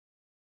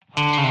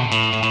Good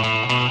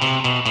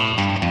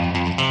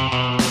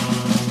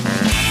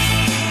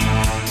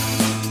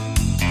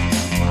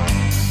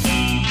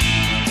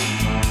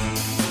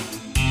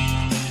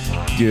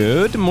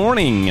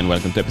morning and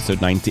welcome to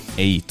episode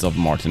 98 of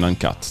Martin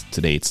Uncut.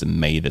 Today it's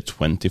May the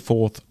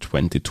 24th,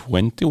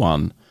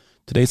 2021.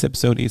 Today's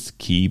episode is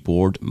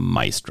Keyboard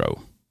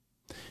Maestro.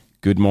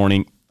 Good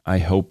morning. I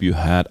hope you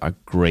had a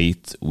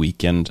great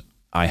weekend.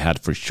 I had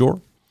for sure.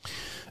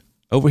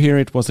 Over here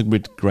it was a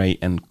bit grey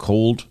and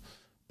cold,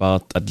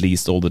 but at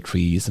least all the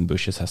trees and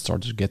bushes have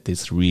started to get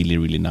this really,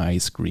 really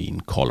nice green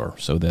color.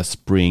 So the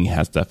spring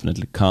has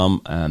definitely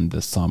come and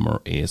the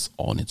summer is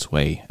on its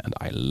way and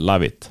I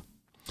love it.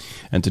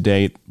 And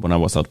today, when I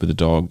was out with the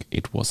dog,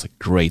 it was a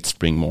great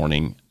spring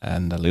morning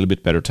and a little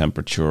bit better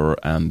temperature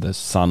and the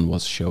sun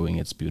was showing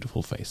its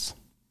beautiful face.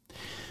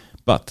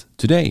 But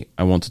today,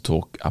 I want to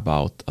talk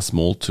about a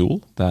small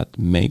tool that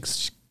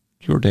makes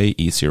your day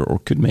easier or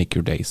could make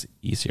your days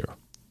easier.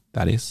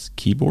 That is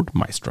Keyboard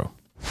Maestro.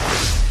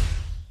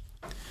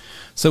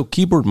 So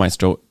Keyboard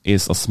Maestro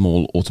is a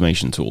small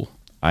automation tool.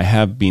 I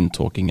have been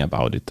talking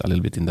about it a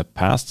little bit in the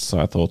past, so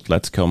I thought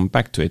let's come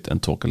back to it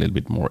and talk a little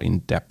bit more in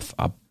depth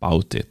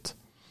about it.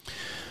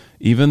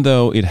 Even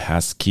though it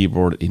has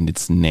keyboard in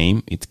its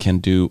name, it can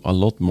do a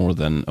lot more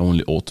than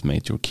only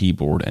automate your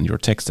keyboard and your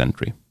text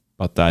entry,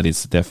 but that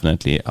is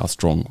definitely a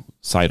strong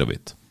side of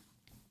it.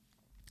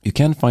 You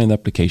can find the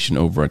application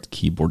over at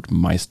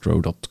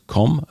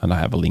keyboardmaestro.com, and I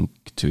have a link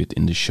to it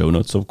in the show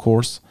notes, of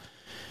course.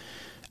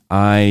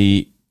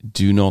 I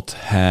do not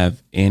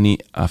have any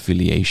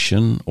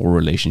affiliation or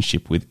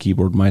relationship with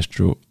Keyboard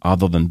Maestro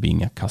other than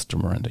being a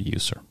customer and a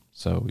user.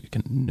 So you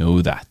can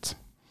know that.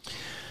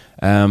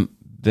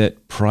 The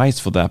price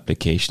for the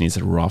application is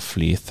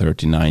roughly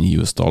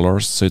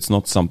 $39, so it's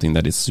not something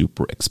that is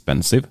super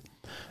expensive.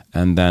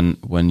 And then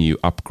when you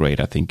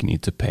upgrade, I think you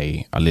need to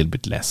pay a little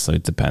bit less. So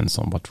it depends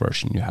on what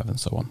version you have and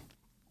so on.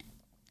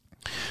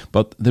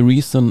 But the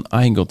reason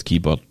I got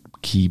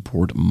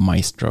Keyboard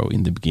Maestro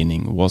in the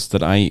beginning was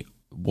that I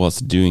was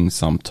doing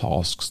some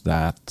tasks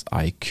that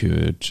I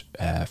could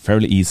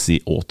fairly easily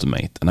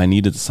automate, and I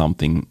needed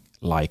something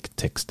like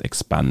Text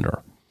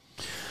Expander.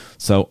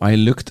 So I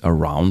looked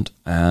around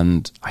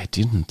and I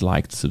didn't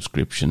like the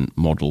subscription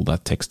model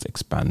that Text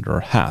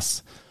Expander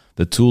has.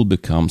 The tool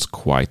becomes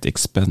quite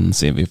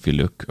expensive if you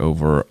look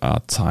over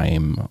a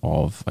time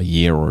of a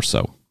year or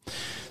so.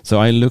 So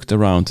I looked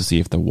around to see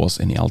if there was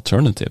any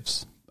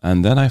alternatives,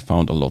 and then I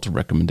found a lot of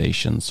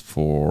recommendations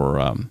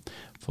for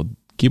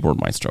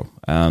Keyboard Maestro,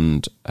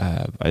 and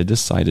I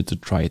decided to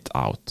try it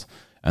out.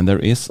 And there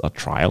is a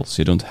trial, so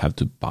you don't have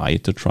to buy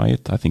it to try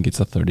it. I think it's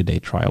a 30-day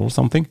trial or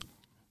something,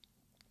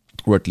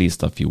 or at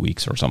least a few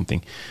weeks or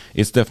something.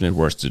 It's definitely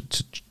worth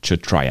to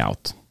try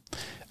out.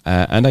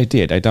 And I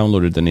did. I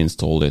downloaded and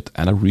installed it,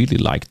 and I really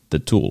liked the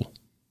tool.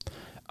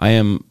 I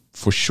am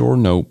for sure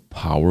no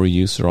power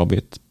user of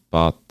it,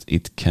 but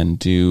it can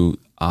do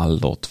a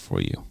lot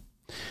for you.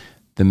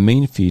 The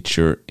main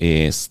feature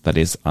is that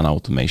it's an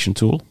automation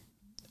tool.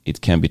 It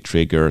can be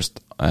triggered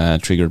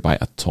by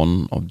a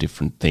ton of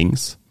different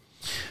things.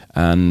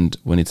 And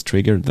when it's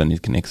triggered, then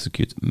it can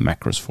execute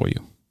macros for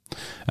you.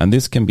 And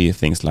this can be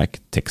things like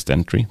text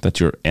entry,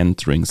 that you're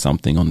entering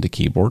something on the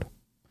keyboard.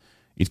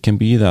 It can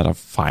be that a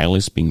file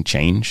is being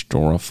changed,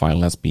 or a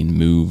file has been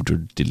moved or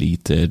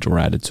deleted or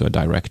added to a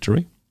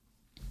directory.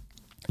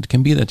 It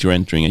can be that you're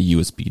entering a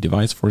USB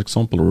device, for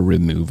example, or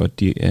remove a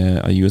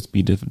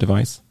USB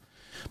device.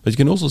 But you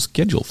can also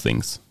schedule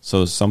things.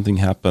 So something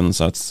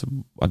happens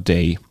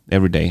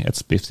every day at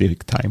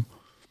specific time.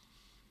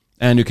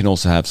 And you can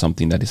also have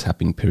something that is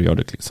happening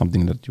periodically,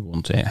 something that you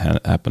want to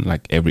happen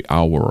like every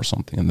hour or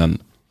something. And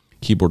then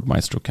Keyboard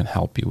Maestro can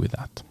help you with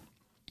that.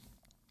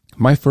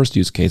 My first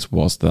use case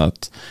was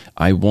that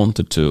I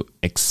wanted to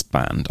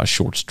expand a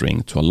short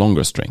string to a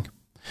longer string.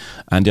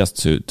 And just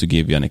to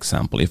give you an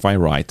example, if I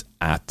write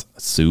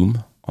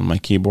 @Zoom on my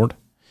keyboard,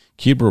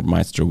 Keyboard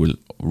Maestro will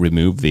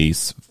remove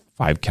these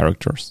 5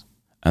 characters,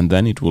 and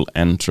then it will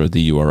enter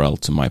the URL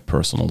to my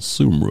personal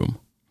Zoom room.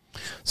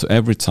 So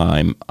every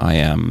time I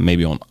am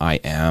maybe on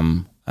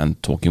IM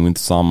and talking with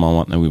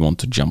someone and we want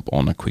to jump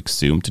on a quick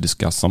Zoom to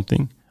discuss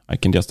something, I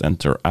can just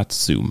enter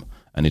 @Zoom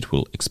and it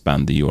will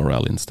expand the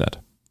URL instead.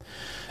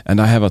 And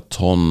I have a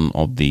ton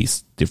of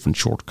these different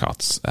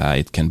shortcuts.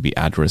 It can be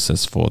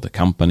addresses for the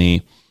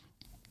company,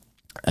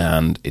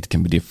 and it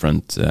can be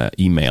different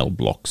email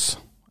blocks.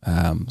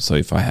 So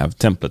if I have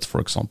templates, for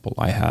example,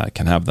 I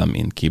can have them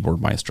in Keyboard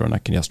Maestro, and I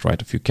can just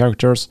write a few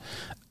characters,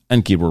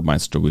 and Keyboard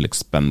Maestro will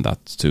expand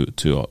that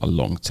to a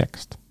long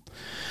text.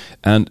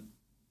 And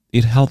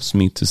it helps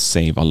me to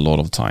save a lot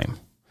of time.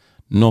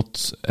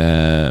 Not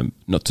to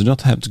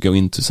have to go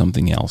into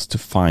something else to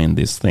find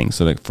this thing.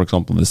 So, like, for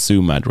example, the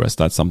Zoom address,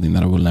 that's something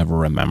that I will never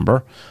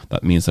remember.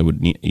 That means I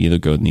would need to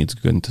go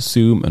into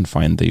Zoom and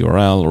find the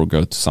URL, or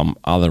go to some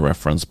other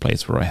reference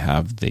place where I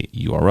have the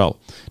URL.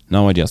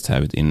 Now I just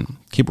have it in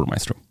Keyboard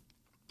Maestro.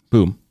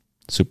 Boom,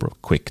 super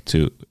quick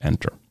to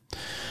enter.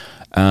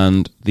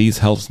 And these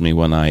helps me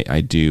when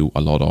I do a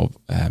lot of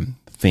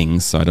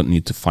things, so I don't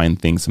need to find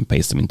things and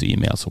paste them into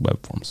emails or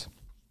web forms.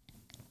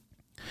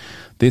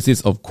 This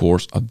is, of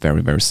course, a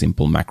very, very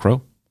simple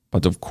macro,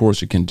 but of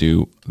course you can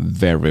do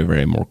very,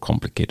 very more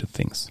complicated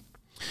things.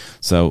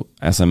 So,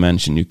 as I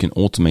mentioned, you can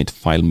automate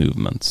file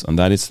movements, and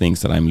that is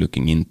things that I'm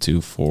looking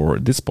into for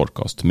this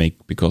podcast to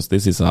make, because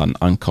this is an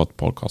uncut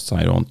podcast, so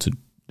I want to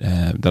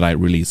that I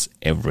release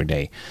every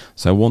day.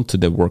 So I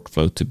wanted the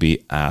workflow to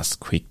be as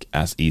quick,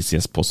 as easy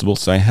as possible.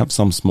 So I have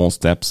some small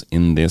steps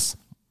in this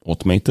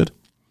automated.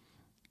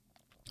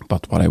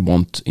 But what I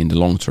want in the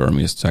long term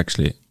is to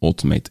actually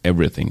automate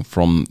everything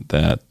from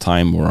the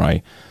time where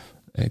I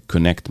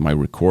connect my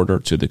recorder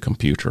to the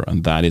computer.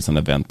 And that is an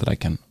event that I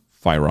can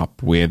fire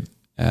up with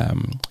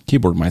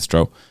Keyboard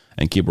Maestro,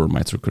 and Keyboard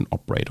Maestro can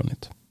operate on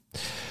it.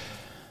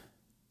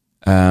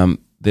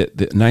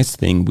 The nice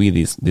thing with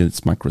these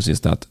macros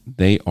is that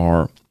they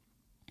are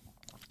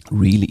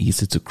really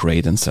easy to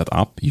create and set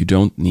up. You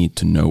don't need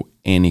to know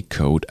any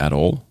code at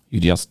all. You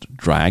just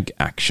drag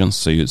actions.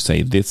 So you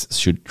say this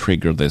should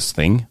trigger this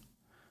thing,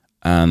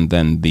 and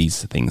then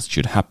these things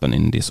should happen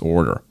in this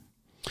order.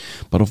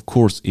 But of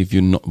course, if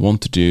you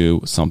want to do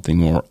something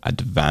more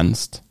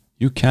advanced,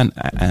 you can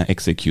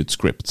execute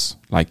scripts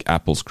like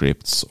Apple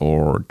scripts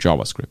or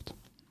JavaScript.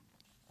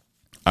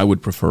 I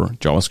would prefer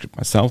JavaScript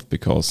myself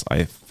because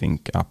I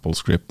think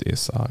AppleScript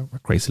is a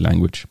crazy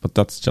language, but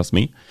that's just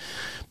me.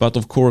 But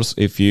of course,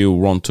 if you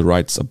want to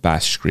write a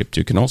bash script,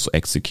 you can also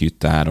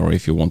execute that. Or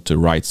if you want to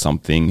write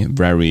something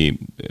very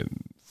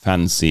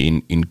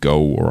fancy in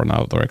Go or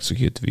another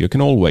executive, you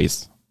can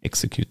always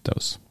execute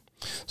those.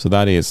 So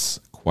that is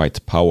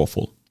quite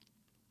powerful.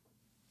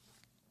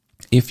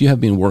 If you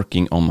have been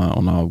working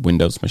on a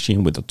Windows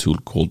machine with a tool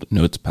called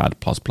Notepad++,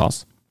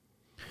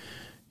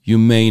 you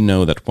may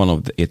know that one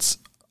of its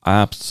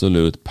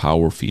absolute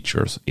power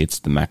features, it's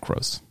the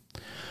macros.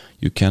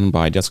 You can,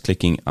 by just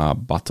clicking a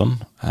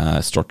button,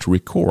 start to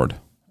record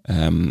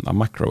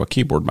a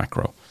keyboard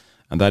macro.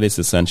 And that is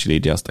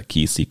essentially just a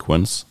key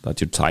sequence that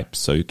you type.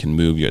 So you can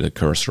move the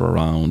cursor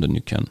around, and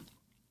you can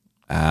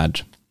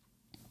add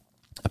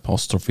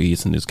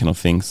apostrophes and these kind of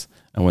things.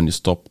 And when you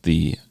stop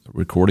the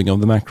recording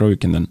of the macro, you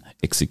can then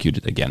execute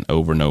it again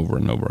over and over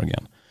and over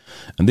again.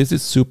 And this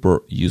is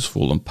super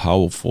useful and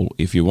powerful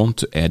if you want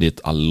to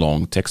edit a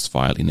long text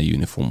file in a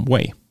uniform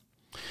way.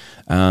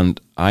 And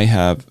I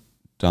have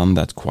done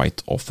that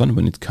quite often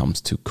when it comes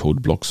to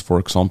code blocks, for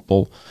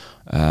example,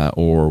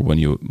 or when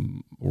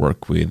you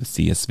work with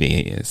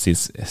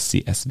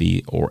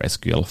CSV or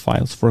SQL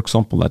files, for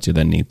example, that you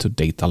then need to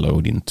data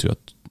load into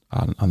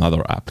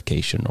another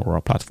application or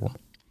a platform.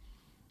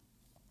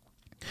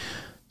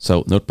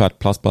 So Notepad++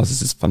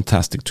 is a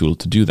fantastic tool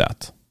to do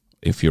that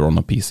if you're on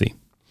a PC.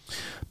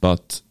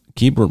 But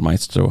Keyboard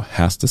Maestro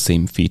has the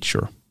same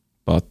feature,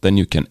 but then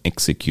you can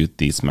execute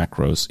these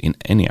macros in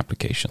any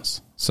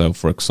applications. So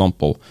for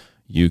example,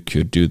 you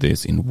could do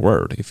this in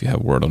Word if you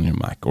have Word on your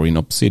Mac, or in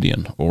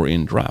Obsidian, or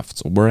in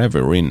Drafts, or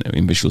wherever, or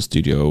in Visual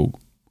Studio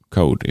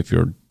Code. If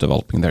you're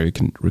developing there, you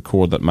can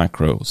record that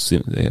macro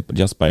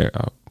just by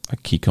a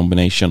key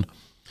combination,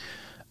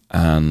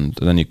 and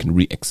then you can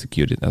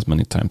re-execute it as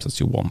many times as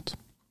you want.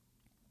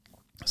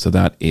 So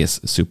that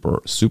is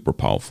super, super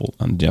powerful,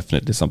 and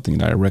definitely something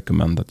that I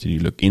recommend that you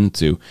look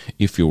into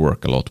if you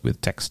work a lot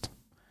with text.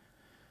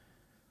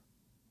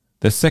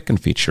 The second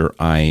feature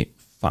I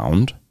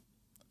found,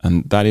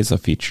 and that is a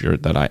feature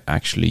that I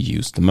actually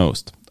use the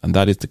most, and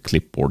that is the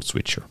clipboard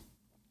switcher.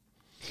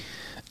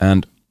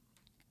 And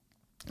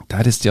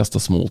that is just a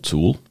small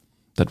tool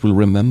that will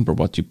remember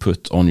what you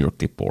put on your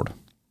clipboard.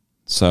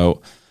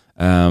 So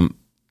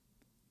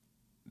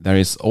there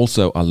is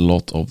also a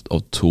lot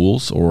of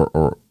tools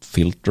or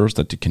filters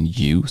that you can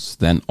use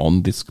then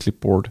on this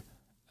clipboard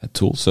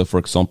tool. So for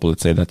example,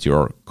 let's say that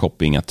you're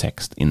copying a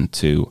text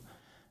into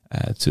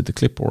to the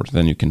clipboard,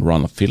 then you can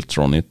run a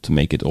filter on it to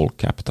make it all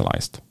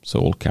capitalized, so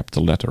all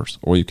capital letters,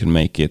 or you can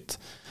make it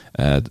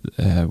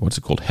what's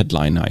it called,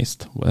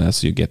 headlineized,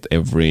 so you get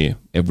every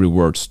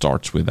word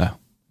starts with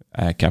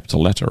a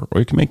capital letter, or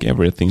you can make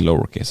everything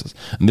lowercases.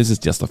 And this is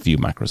just a few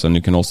macros, and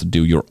you can also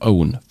do your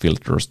own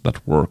filters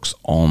that works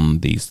on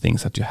these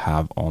things that you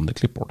have on the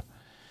clipboard.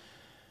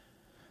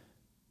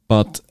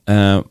 But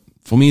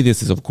for me,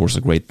 this is of course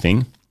a great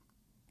thing.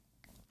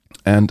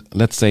 And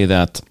let's say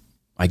that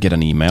I get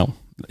an email.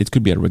 It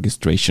could be a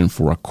registration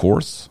for a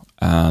course,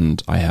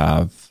 and I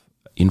have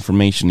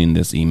information in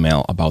this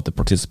email about the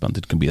participant.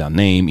 It can be their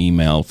name,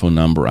 email, phone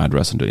number,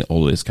 address, and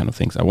all these kind of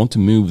things. I want to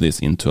move this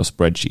into a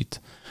spreadsheet.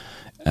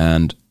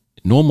 And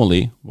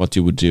normally what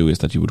you would do is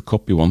that you would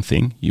copy one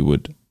thing, you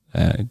would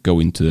go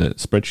into the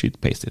spreadsheet,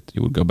 paste it.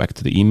 You would go back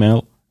to the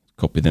email,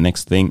 copy the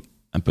next thing,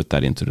 and put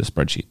that into the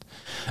spreadsheet.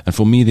 And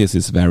for me, this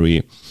is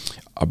very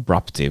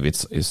abruptive.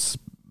 It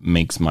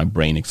makes my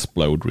brain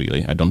explode,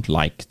 really. I don't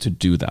like to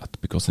do that,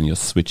 because then you're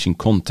switching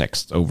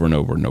context over and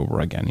over and over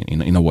again,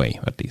 in a way,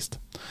 at least.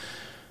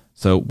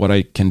 So what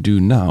I can do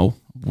now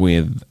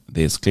with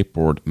this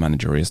clipboard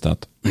manager is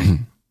that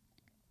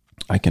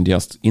I can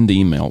just, in the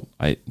email,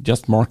 I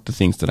just mark the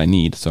things that I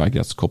need. So I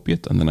just copy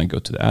it, and then I go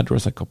to the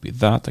address, I copy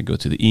that, I go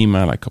to the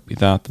email, I copy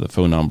that, the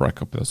phone number, I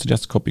copy that. So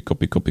just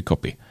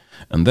copy.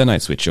 And then I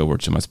switch over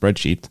to my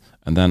spreadsheet,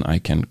 and then I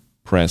can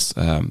press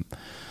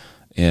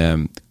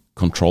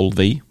Control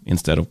V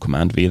instead of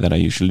Command V that I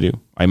usually do.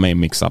 I may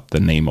mix up the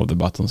name of the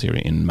buttons here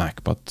in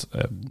Mac, but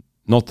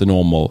not the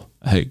normal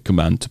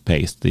command to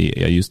paste.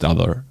 I use the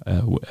other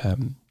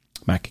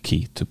Mac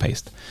key to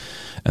paste.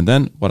 And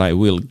then what I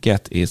will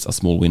get is a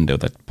small window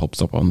that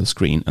pops up on the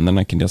screen, and then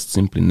I can just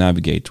simply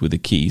navigate with the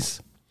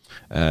keys,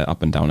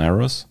 up and down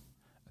arrows,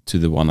 to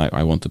the one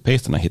I want to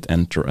paste, and I hit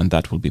enter, and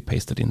that will be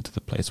pasted into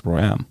the place where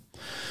I am.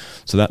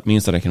 So that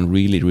means that I can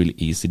really, really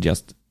easy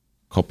just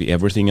copy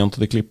everything onto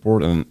the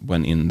clipboard, and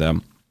when in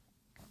the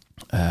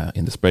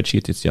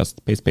spreadsheet, it's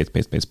just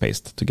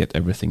paste to get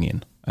everything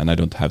in. And I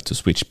don't have to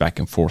switch back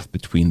and forth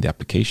between the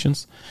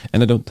applications,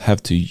 and I don't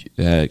have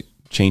to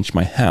change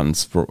my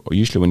hands. For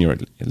usually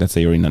when let's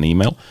say you're in an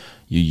email,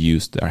 you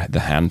use the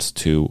hands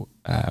to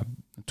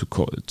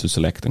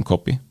select and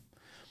copy,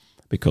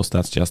 because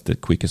that's just the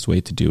quickest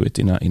way to do it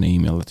in an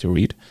email that you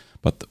read.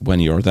 But when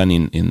you're then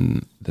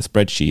in the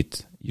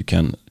spreadsheet, you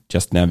can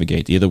just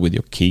navigate either with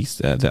your keys,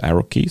 the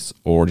arrow keys,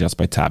 or just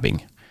by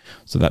tabbing.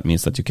 So that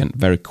means that you can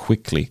very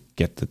quickly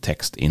get the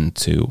text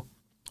into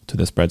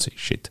the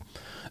spreadsheet.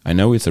 I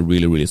know it's a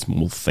really, really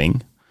small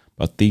thing,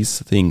 but these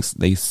things,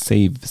 they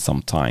save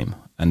some time,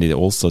 and they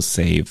also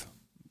save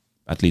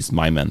at least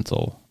my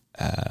mental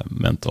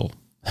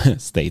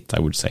state, I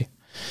would say.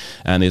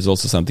 And it's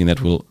also something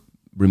that will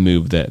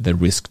remove the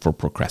risk for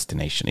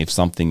procrastination. If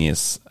something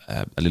is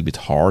a little bit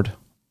hard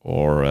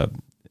or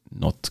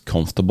not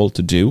comfortable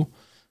to do,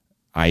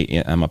 I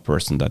am a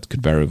person that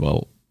could very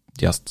well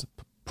just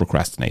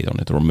procrastinate on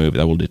it or move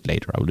it. I will do it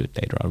later,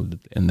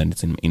 and then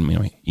it's in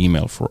my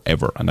email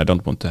forever, and I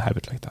don't want to have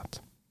it like that.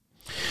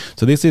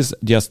 So this is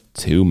just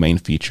two main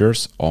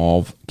features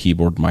of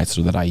Keyboard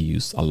Maestro that I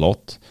use a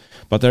lot.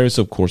 But there is,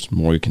 of course,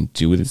 more you can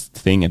do with this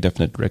thing. I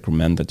definitely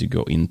recommend that you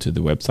go into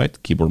the website,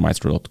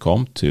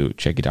 keyboardmaestro.com, to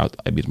check it out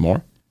a bit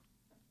more.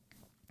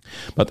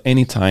 But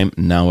anytime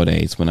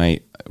nowadays when I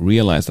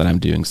realize that I'm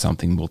doing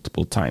something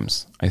multiple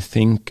times, I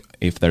think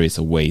if there is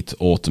a way to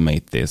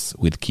automate this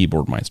with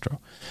Keyboard Maestro.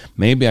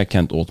 Maybe I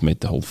can't automate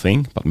the whole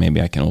thing, but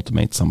maybe I can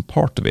automate some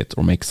part of it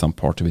or make some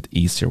part of it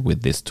easier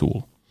with this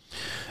tool.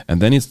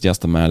 And then it's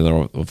just a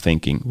matter of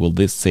thinking, will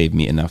this save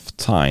me enough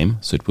time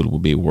so it will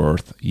be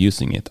worth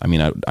using it? I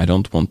mean, I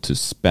don't want to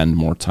spend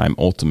more time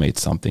automate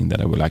something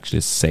that I will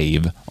actually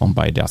save on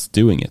by just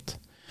doing it.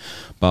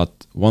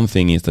 But one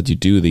thing is that you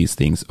do these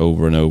things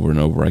over and over and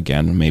over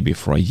again, maybe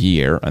for a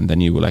year, and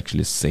then you will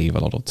actually save a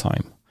lot of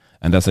time.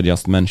 And as I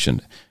just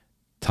mentioned,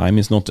 time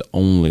is not the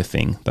only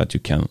thing that you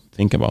can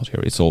think about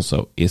here. It's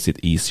also, is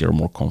it easier or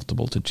more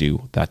comfortable to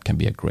do? That can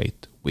be a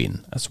great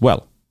win as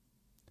well.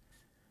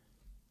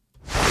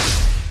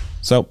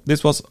 So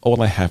this was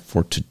all I have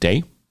for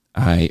today.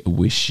 I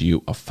wish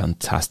you a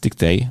fantastic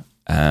day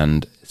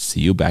and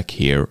see you back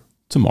here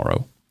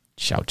tomorrow.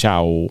 Ciao,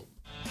 ciao.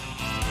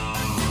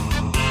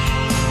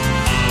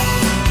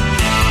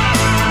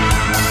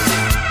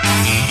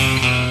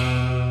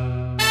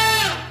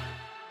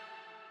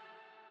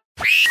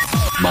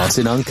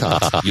 Martin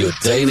Uncut, your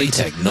daily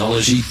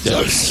technology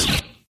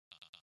dose.